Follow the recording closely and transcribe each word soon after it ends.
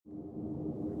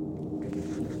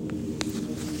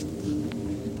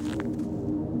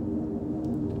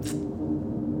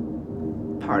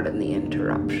Pardon the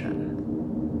interruption.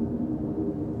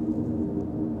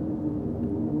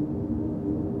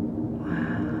 Wow.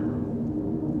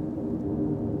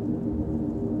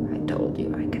 I told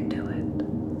you I could do it.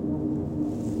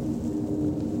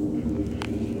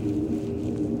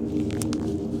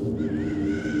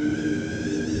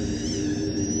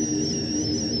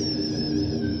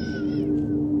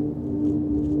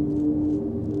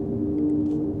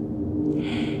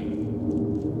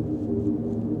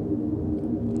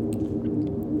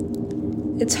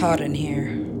 It's hot in here.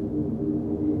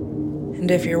 And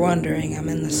if you're wondering, I'm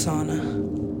in the sauna.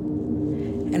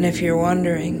 And if you're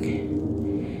wondering,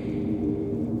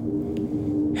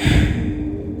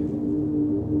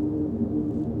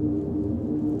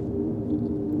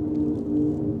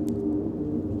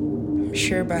 I'm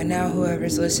sure by now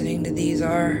whoever's listening to these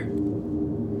are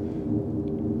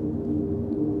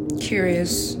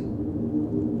curious.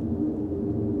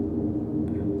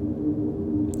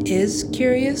 Is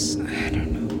curious? I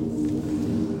don't know.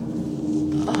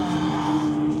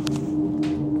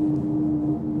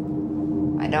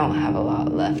 I don't have a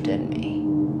lot left in me.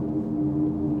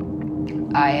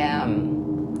 I am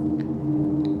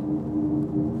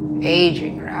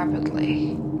aging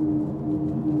rapidly.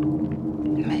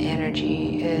 My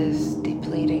energy is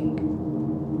depleting.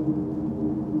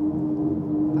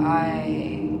 I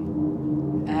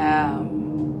am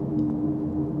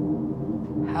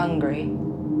hungry,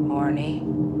 horny,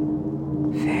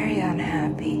 very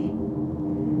unhappy.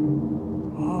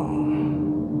 Oh,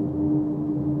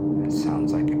 that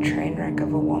sounds like a train wreck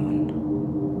of a woman.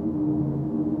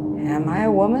 Am I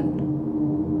a woman?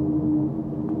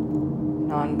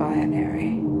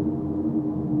 Non-binary.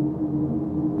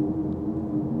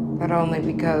 But only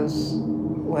because,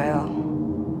 well,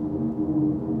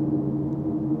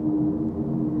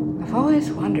 I've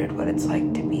always wondered what it's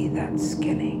like to be that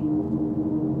skinny.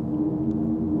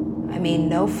 I mean,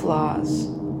 no flaws.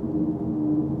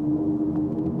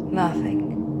 Nothing.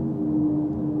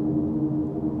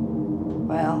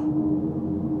 Well,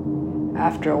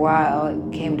 after a while,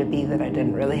 it came to be that I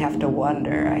didn't really have to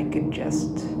wonder. I could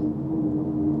just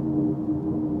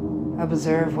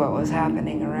observe what was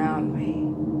happening around me.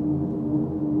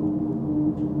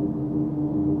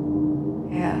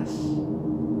 Yes.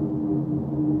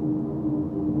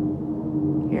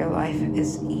 Your life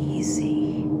is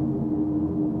easy.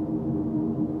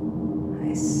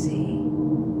 I see.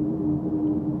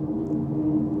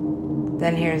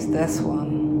 Then here's this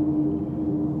one.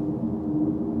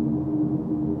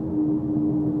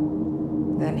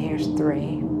 Then here's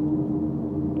 3.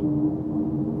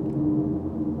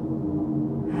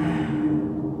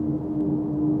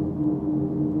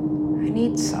 I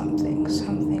need something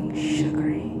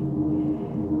sugary.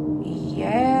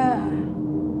 Yeah.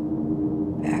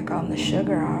 Back on the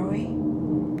sugar, are we?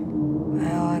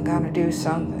 Well, I gotta do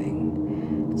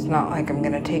something. It's not like I'm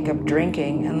gonna take up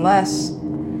drinking unless...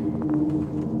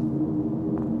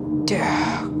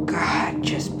 Oh, God,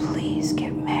 just please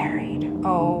get married.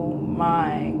 Oh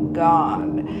my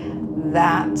God.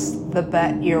 That's the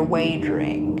bet you're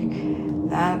wagering.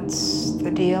 That's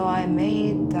the deal I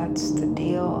made. That's the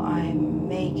deal I'm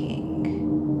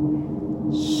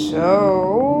making.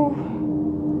 So,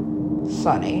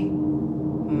 Sonny.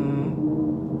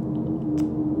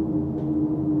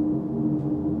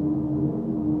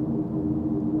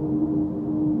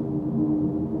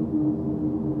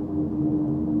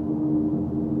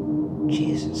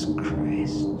 Jesus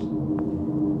Christ.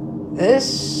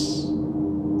 This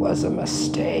was a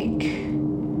mistake.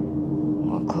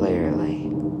 Well, clearly.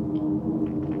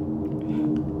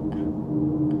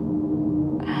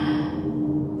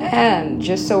 And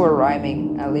just so we're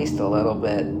rhyming at least a little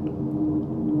bit,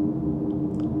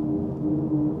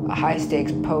 a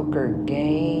high-stakes poker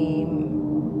game.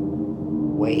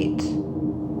 Wait.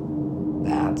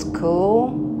 That's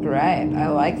cool. Right, I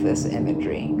like this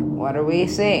imagery. What are we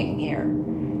seeing here?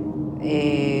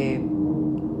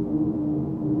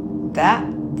 That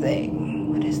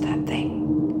thing. What is that thing?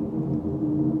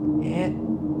 It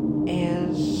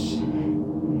is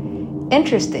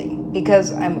interesting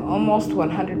because I'm almost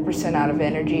 100% out of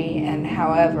energy, and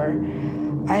however,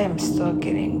 I am still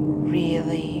getting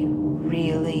really,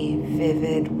 really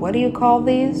vivid. What do you call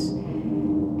these?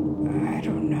 I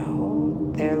don't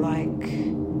know. They're like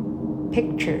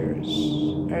pictures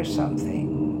or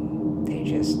something. They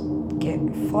just get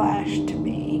flashed to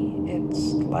me.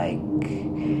 It's like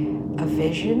a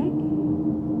vision.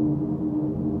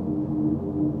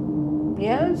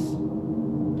 Yes?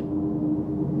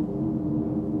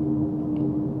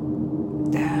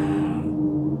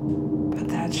 But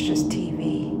that's just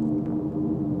TV.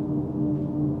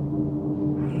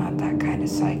 I'm not that kind of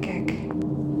psychic.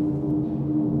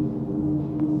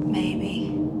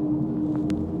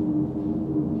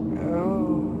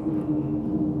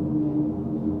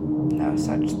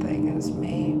 such thing as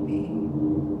maybe.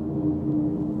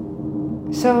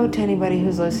 So, to anybody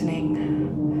who's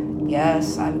listening,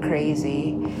 yes, I'm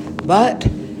crazy, but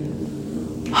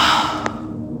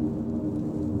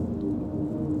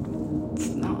it's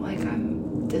not like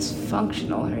I'm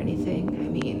dysfunctional or anything. I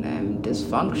mean, I'm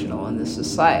dysfunctional in this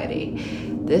society.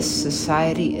 This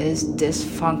society is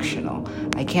dysfunctional.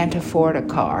 I can't afford a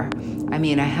car. I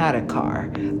mean, I had a car,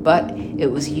 but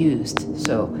it was used,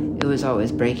 so it was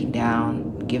always breaking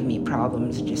down, giving me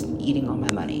problems, just eating all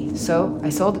my money. So I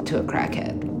sold it to a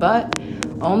crackhead, but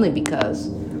only because,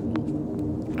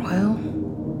 well,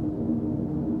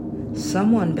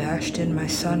 someone bashed in my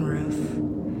sunroof,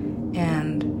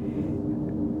 and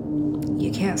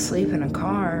you can't sleep in a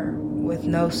car with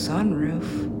no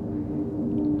sunroof.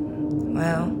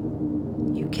 Well,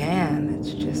 you can,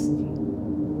 it's just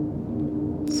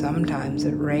sometimes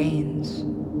it rains.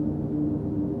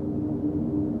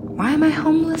 Why am I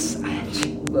homeless?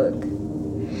 Look,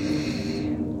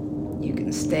 you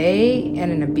can stay in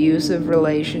an abusive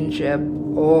relationship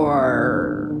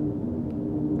or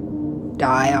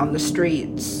die on the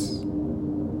streets.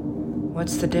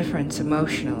 What's the difference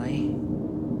emotionally?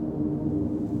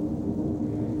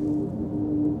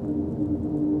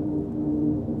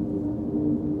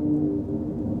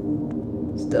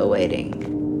 Still waiting.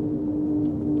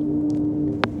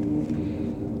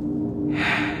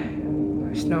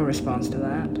 There's no response to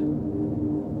that.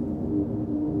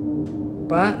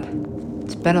 But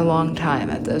it's been a long time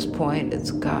at this point.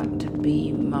 It's got to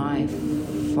be my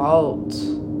fault.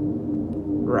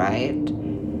 Right?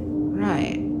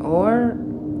 Right. Or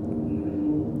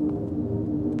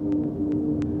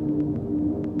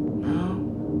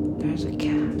no, there's a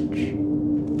catch.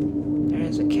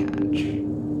 There's a catch.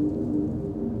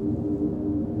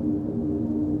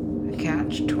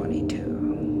 Catch 22.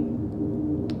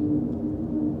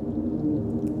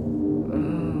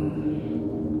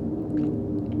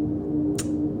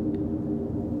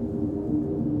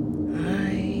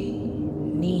 I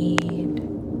need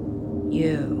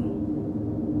you.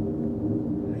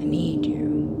 I need you.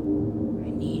 I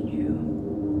need you.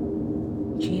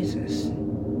 Jesus.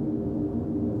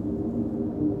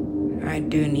 I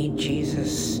do need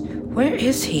Jesus. Where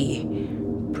is he?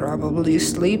 Probably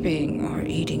sleeping or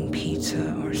eating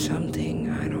pizza or something.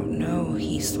 I don't know.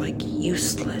 He's like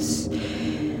useless.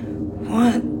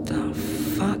 What the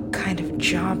fuck kind of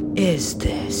job is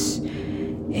this?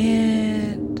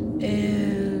 It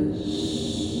is...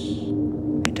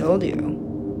 I told you.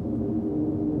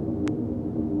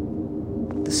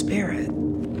 The spirit.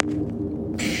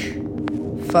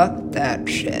 Fuck that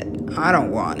shit. I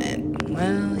don't want it.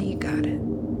 Well, you got it.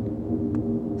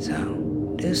 So,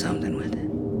 do something with it.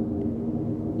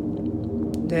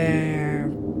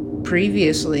 There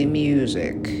previously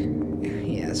music.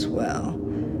 Yes, well,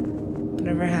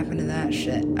 whatever happened to that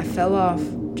shit? I fell off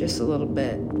just a little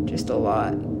bit, just a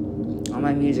lot. All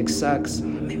my music sucks.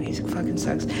 My music fucking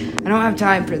sucks. I don't have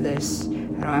time for this. I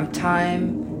don't have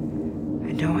time.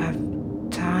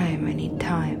 I need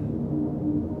time.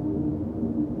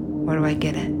 Where do I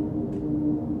get it?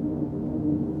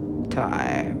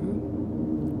 Time.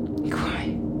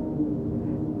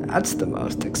 That's the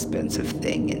most expensive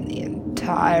thing in the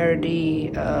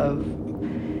entirety of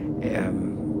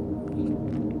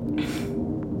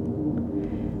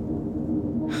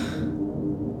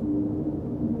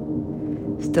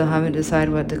still haven't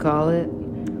decided what to call it.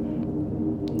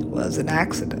 It was an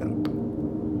accident.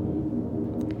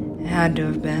 It had to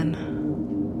have been.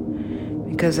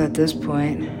 Because at this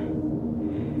point,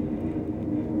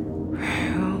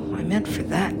 well, I meant for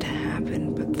that to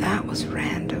happen, but that was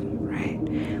random, right?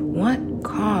 What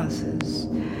causes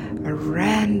a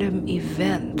random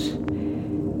event?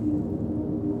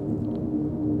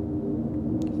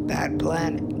 Bad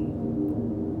planning.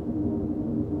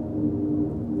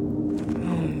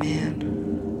 Oh, man.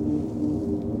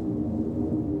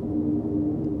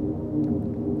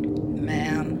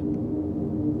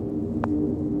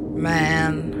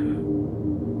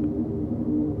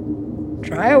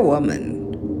 Try a woman.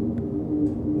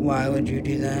 Why would you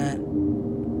do that?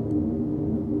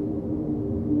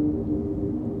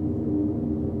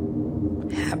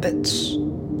 Habits.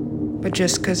 But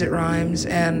just because it rhymes.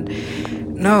 And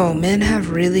no, men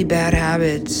have really bad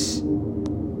habits.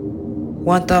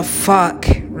 What the fuck?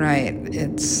 Right.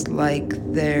 It's like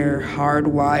they're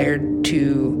hardwired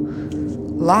to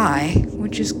lie,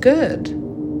 which is good.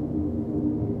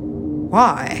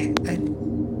 Why?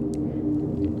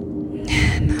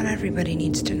 Not everybody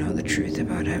needs to know the truth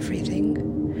about everything.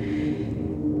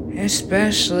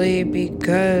 Especially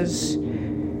because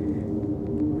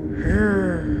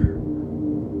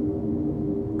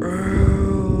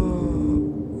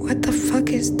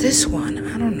is this one?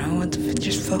 I don't know.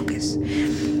 Just focus.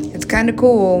 It's kind of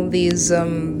cool. These,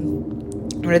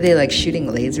 what are they, like shooting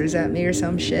lasers at me or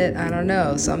some shit? I don't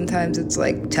know. Sometimes it's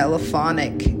like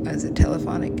telephonic. Is it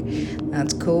telephonic?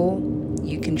 That's cool.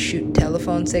 You can shoot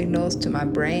telephone signals to my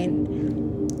brain.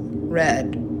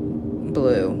 Red,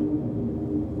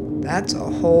 blue. That's a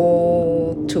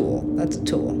whole tool. That's a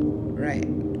tool, right?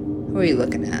 Who are you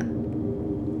looking at?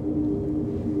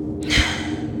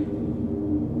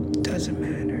 Doesn't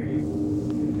matter.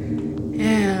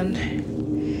 And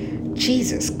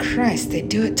Jesus Christ, they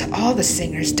do it to all the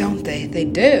singers, don't they? They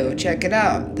do. Check it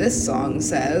out. This song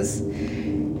says,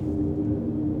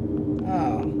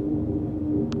 oh,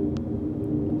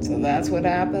 so that's what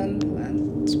happened?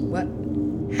 That's what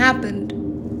happened.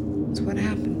 That's what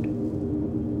happened.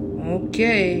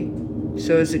 Okay.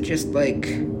 So is it just like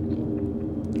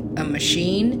a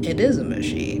machine? It is a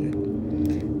machine.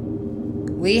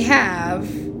 We have...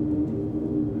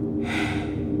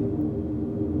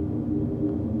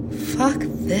 Fuck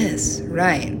this.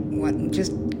 Right. What?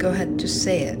 Just go ahead. Just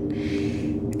say it.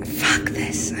 Fuck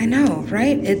this. I know,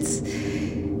 right? It's...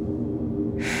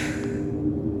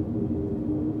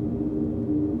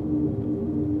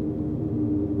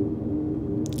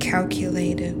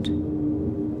 calculated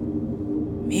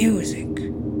music.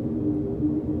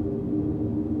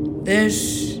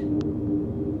 This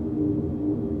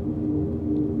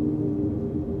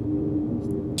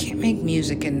can't make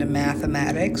music into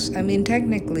mathematics. I mean,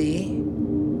 technically,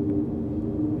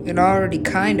 it already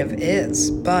kind of is,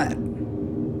 but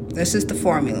this is the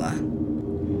formula.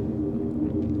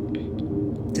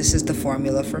 This is the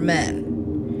formula for men.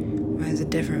 Why is it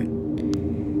different?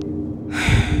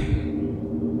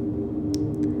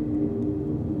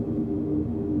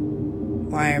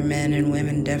 Why are men and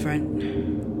women different?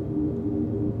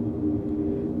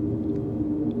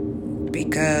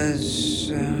 Because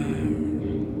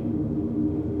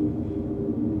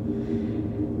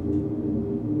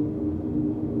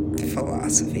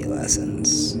philosophy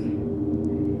lessons.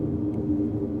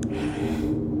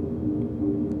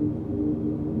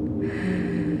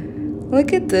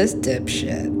 Look at this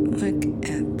dipshit. Look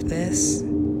at this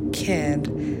kid.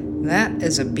 That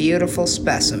is a beautiful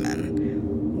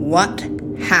specimen. What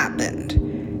happened?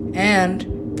 And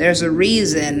there's a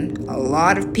reason a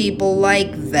lot of people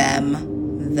like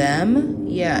them. Them?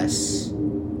 Yes.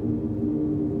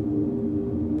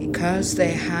 Because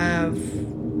they have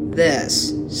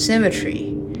this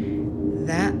symmetry.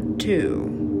 That too.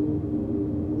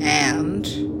 And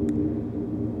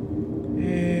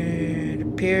it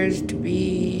appears to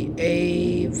be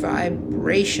a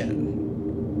vibration.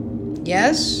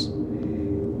 Yes?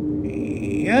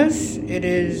 Yes, it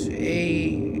is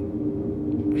a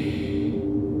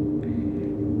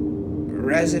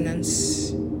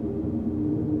resonance.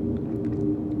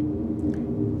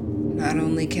 Not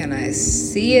only can I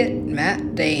see it,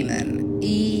 Matt Damon.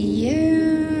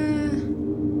 Yeah.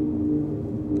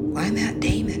 Why Matt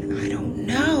Damon? I don't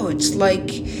know. It's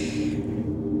like...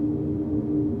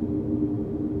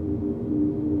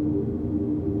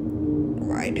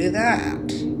 why do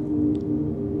that?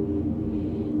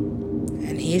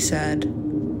 He said,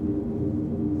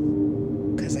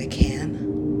 because I can.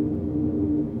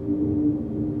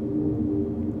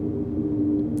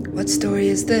 What story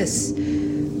is this?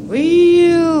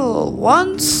 Well,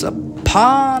 once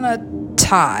upon a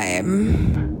time.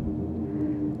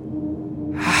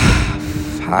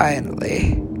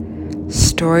 Finally.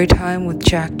 Story time with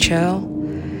Jack Chell.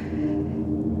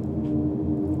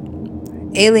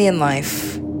 Alien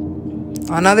life.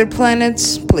 On other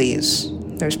planets, please.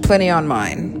 There's plenty on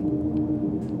mine.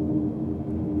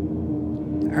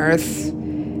 Earth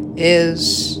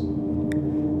is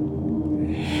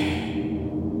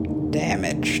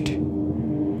damaged.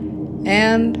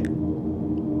 And,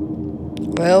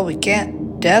 well, we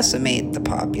can't decimate the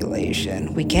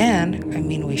population. We can. I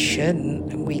mean, we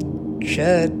shouldn't. We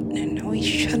should. And we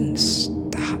shouldn't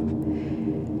stop.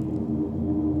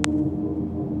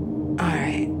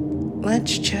 Alright.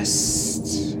 Let's just...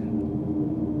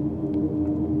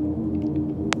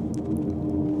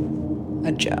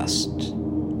 adjust.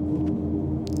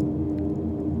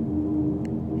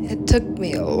 It took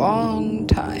me a long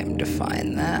time to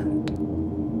find that.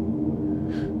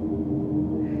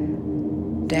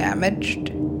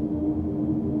 Damaged?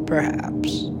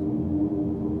 Perhaps.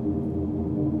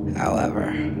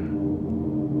 However,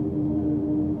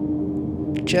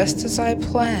 just as I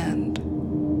planned.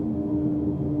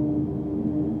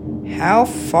 How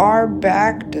far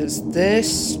back does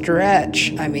this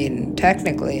stretch? I mean,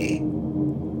 technically,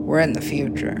 we're in the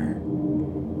future.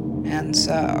 And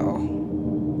so,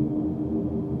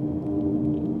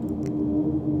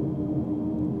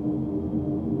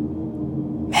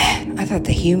 thought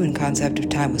the human concept of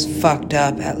time was fucked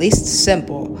up, at least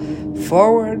simple.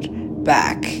 Forward,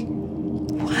 back.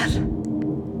 What?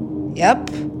 Yep.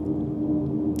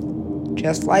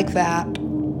 Just like that.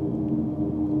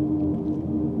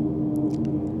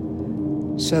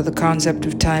 So the concept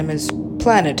of time is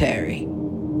planetary.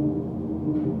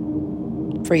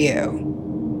 For you.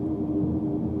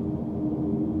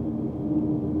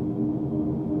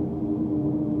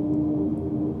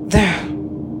 There.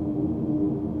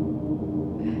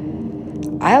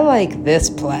 I like this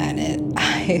planet.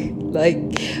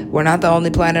 We're not the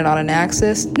only planet on an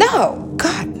axis. No!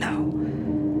 God,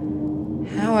 no.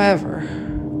 However,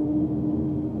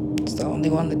 it's the only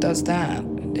one that does that.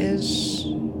 It is,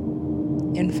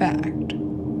 in fact,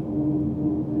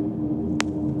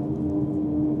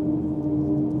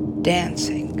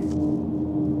 dancing.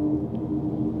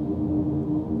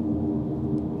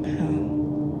 Oh.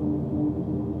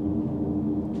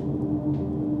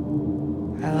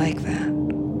 I like that.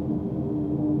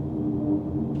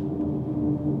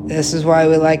 This is why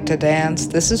we like to dance.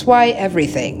 This is why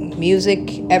everything,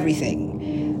 music,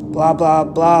 everything, blah, blah,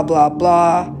 blah, blah,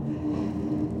 blah.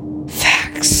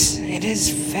 Facts. It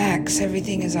is facts.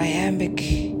 Everything is iambic.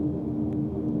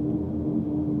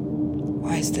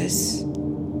 Why is this?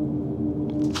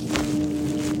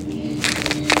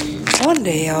 One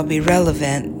day I'll be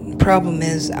relevant. Problem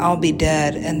is, I'll be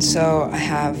dead, and so I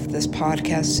have this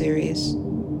podcast series.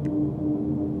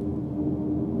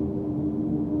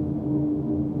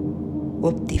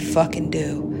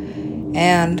 Whoop-de-fucking-do.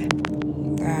 And,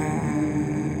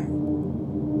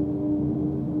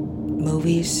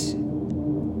 movies.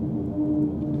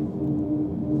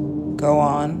 Go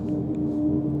on.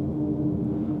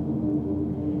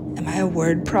 Am I a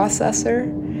word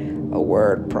processor? A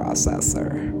word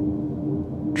processor.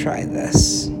 Try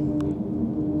this.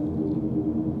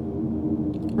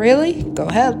 Really? Go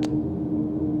ahead.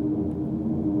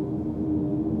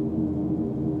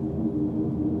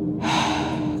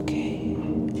 Okay.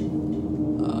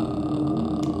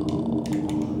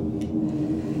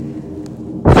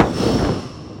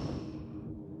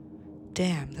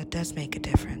 Damn, that does make a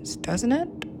difference, doesn't it?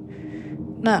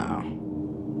 No.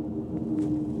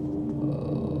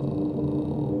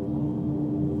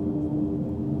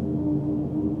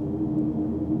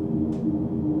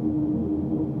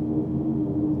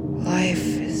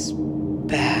 Life is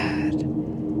bad.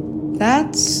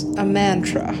 That's a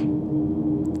mantra.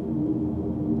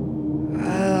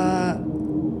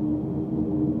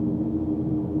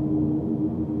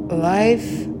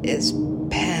 Life is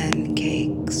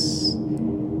pancakes.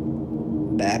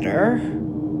 Better.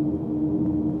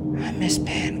 I miss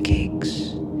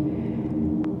pancakes.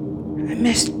 I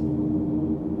miss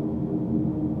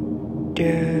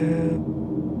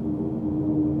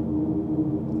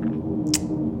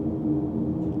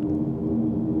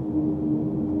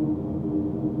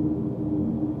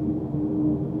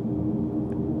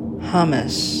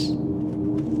hummus.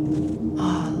 Oh,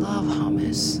 I love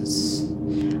hummus.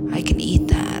 I can eat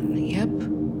that. Yep.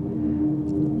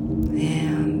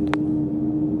 And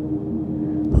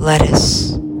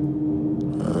lettuce.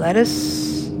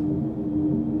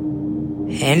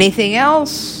 Anything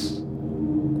else?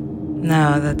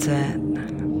 No, that's it.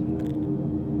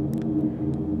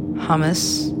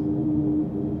 Hummus.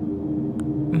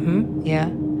 Yeah.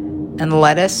 And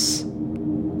lettuce.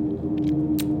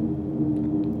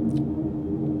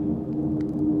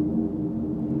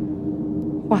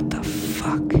 What the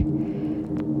fuck?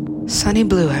 Sunny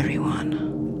Blue, everyone.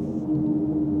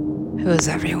 Who is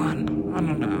everyone? I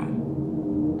don't know.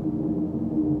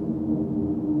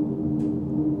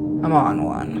 I'm on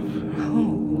one.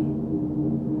 Oh.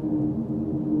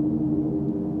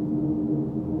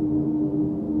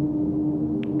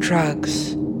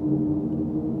 Drugs.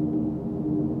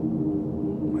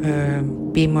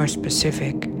 Be more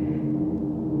specific.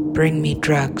 Bring me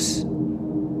drugs.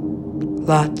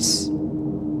 Lots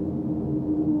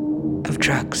of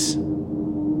drugs.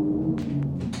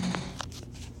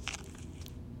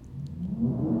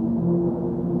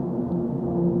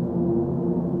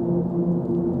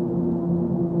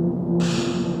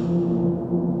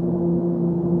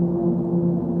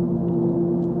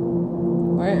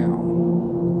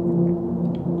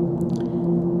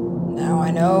 Now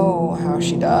I know how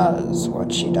she does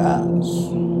what she does.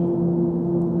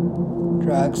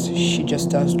 Drugs, she just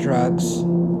does drugs.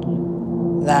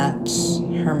 That's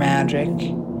her magic.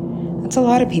 That's a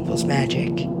lot of people's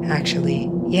magic, actually.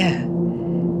 Yeah.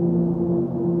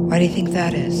 Why do you think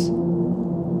that is?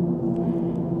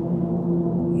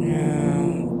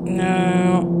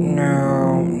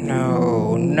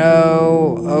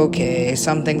 No. Okay,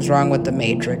 something's wrong with the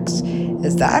Matrix.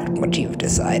 Is that what you've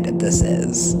decided this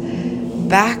is?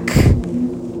 Back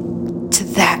to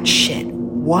that shit.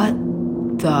 What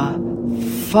the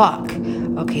fuck?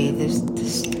 Okay, there's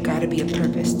gotta be a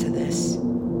purpose to this.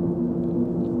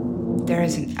 There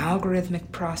is an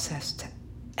algorithmic process to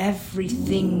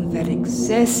everything that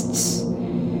exists.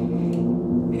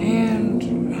 And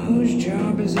whose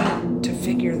job is it to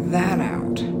figure that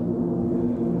out?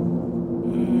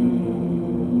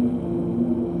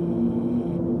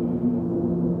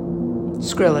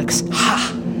 Skrillex.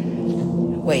 Ha!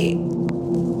 Wait.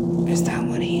 Is that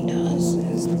what he does?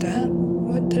 Is that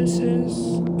what this is?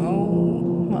 Oh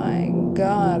my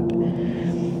god.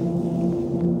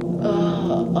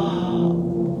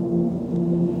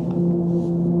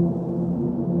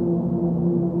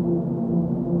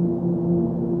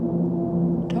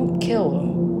 Don't kill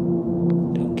him.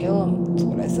 Don't kill him. That's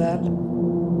what I said.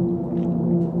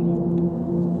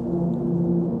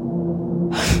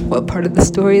 What part of the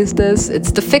story is this?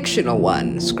 It's the fictional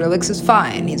one. Skrillex is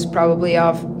fine. He's probably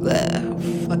off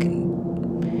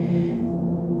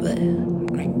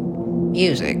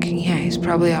music. Yeah, he's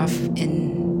probably off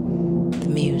in the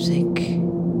music,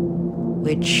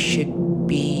 which should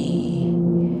be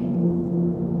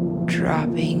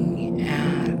dropping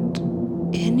at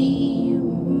any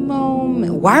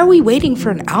moment. Why are we waiting for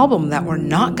an album that we're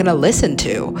not gonna listen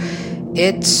to?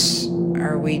 Is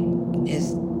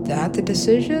that the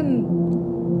decision?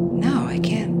 No, I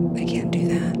can't do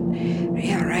that.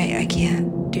 Yeah, right, I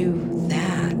can't do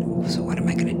that. So what am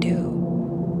I gonna do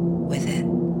with it?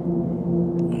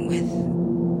 With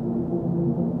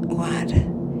what?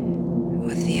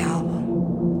 With the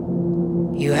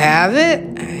album? You have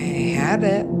it? I had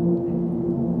it.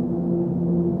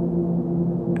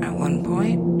 At one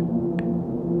point.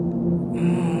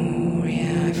 Oh,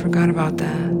 yeah, I forgot about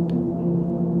that.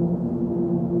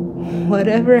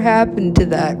 Whatever happened to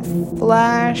that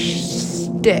flash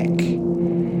stick?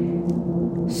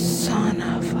 Son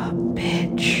of a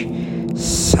bitch.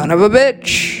 Son of a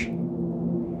bitch.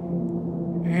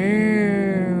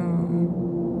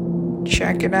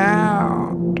 Check it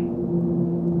out.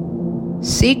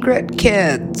 Secret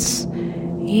Kids.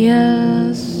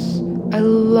 Yes, I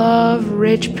love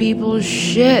rich people's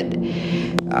shit.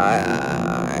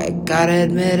 I gotta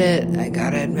admit.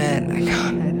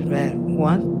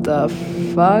 What the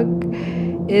fuck?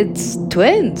 It's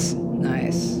twins.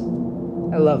 Nice.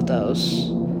 I love those.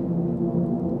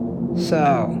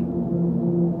 So,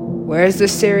 where's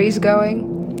this series going?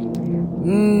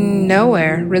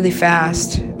 Nowhere. Really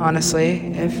fast,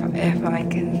 honestly. If I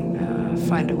can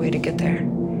find a way to get there.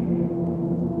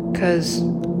 'Cause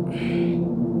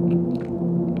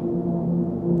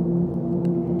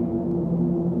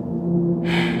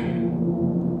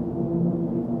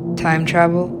time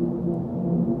travel,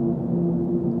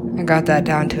 I got that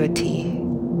down to a T.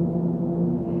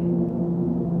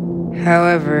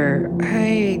 However,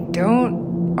 I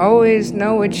don't always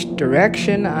know which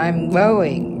direction I'm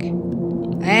going.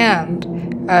 And,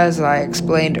 as I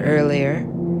explained earlier,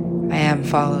 I am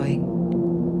following.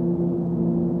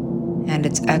 And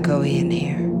it's echoey in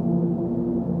here.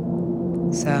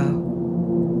 So,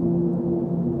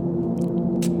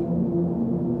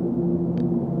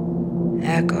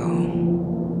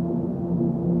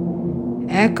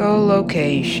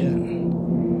 echolocation.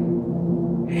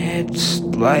 It's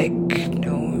like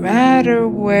no matter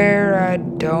where I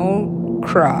don't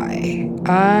cry,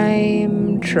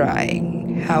 I'm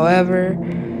trying. However,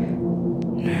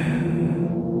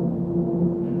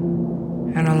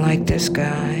 I don't like this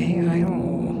guy.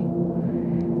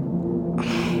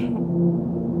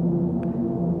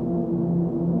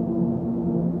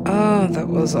 Oh, that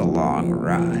was a long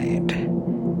ride.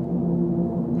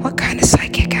 What kind of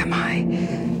psychic am I?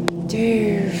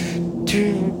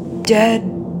 Dead.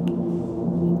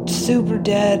 Super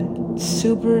dead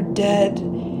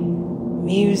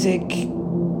music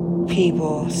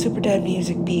people. Super dead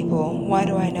music people. Why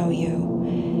do I know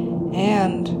you?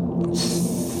 And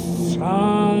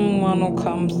someone will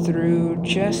come through.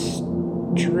 Just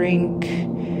drink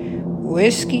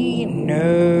whiskey?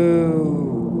 No.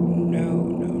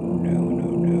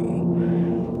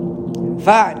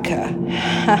 Vodka.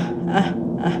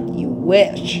 You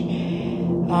wish.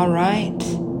 All right.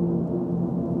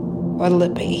 What'll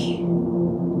it be?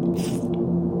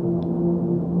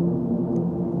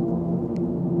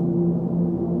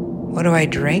 What do I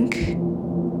drink?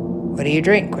 What do you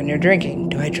drink when you're drinking?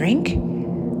 Do I drink?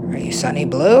 Are you Sunny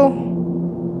Blue?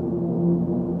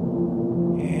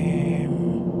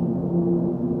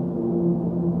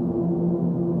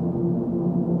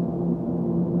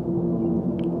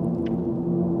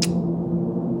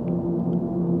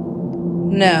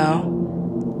 No.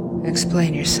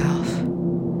 Explain yourself.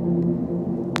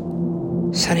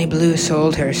 Sunny Blue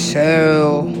sold her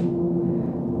soul.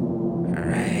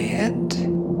 Right?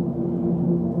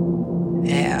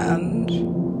 And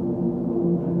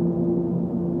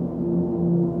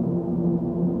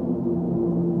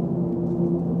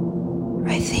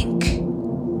I think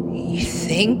you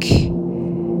think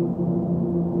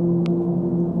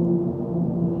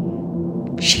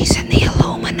she's in the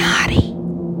Illuminati.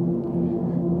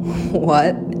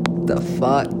 What the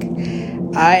fuck?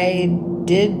 I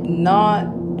did not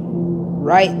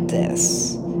write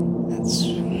this. That's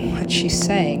what she's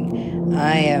saying.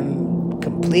 I am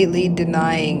completely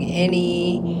denying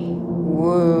any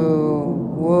whoa,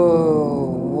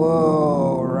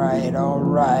 right,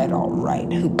 all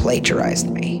right, who plagiarized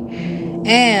me.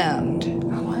 And,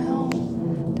 well,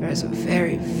 there's a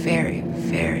very, very,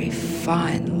 very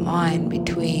fine line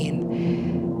between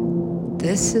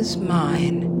this is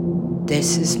mine,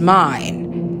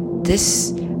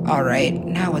 alright,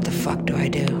 now what the fuck do I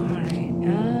do? Alright,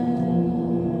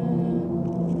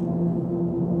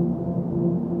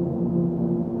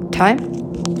 time?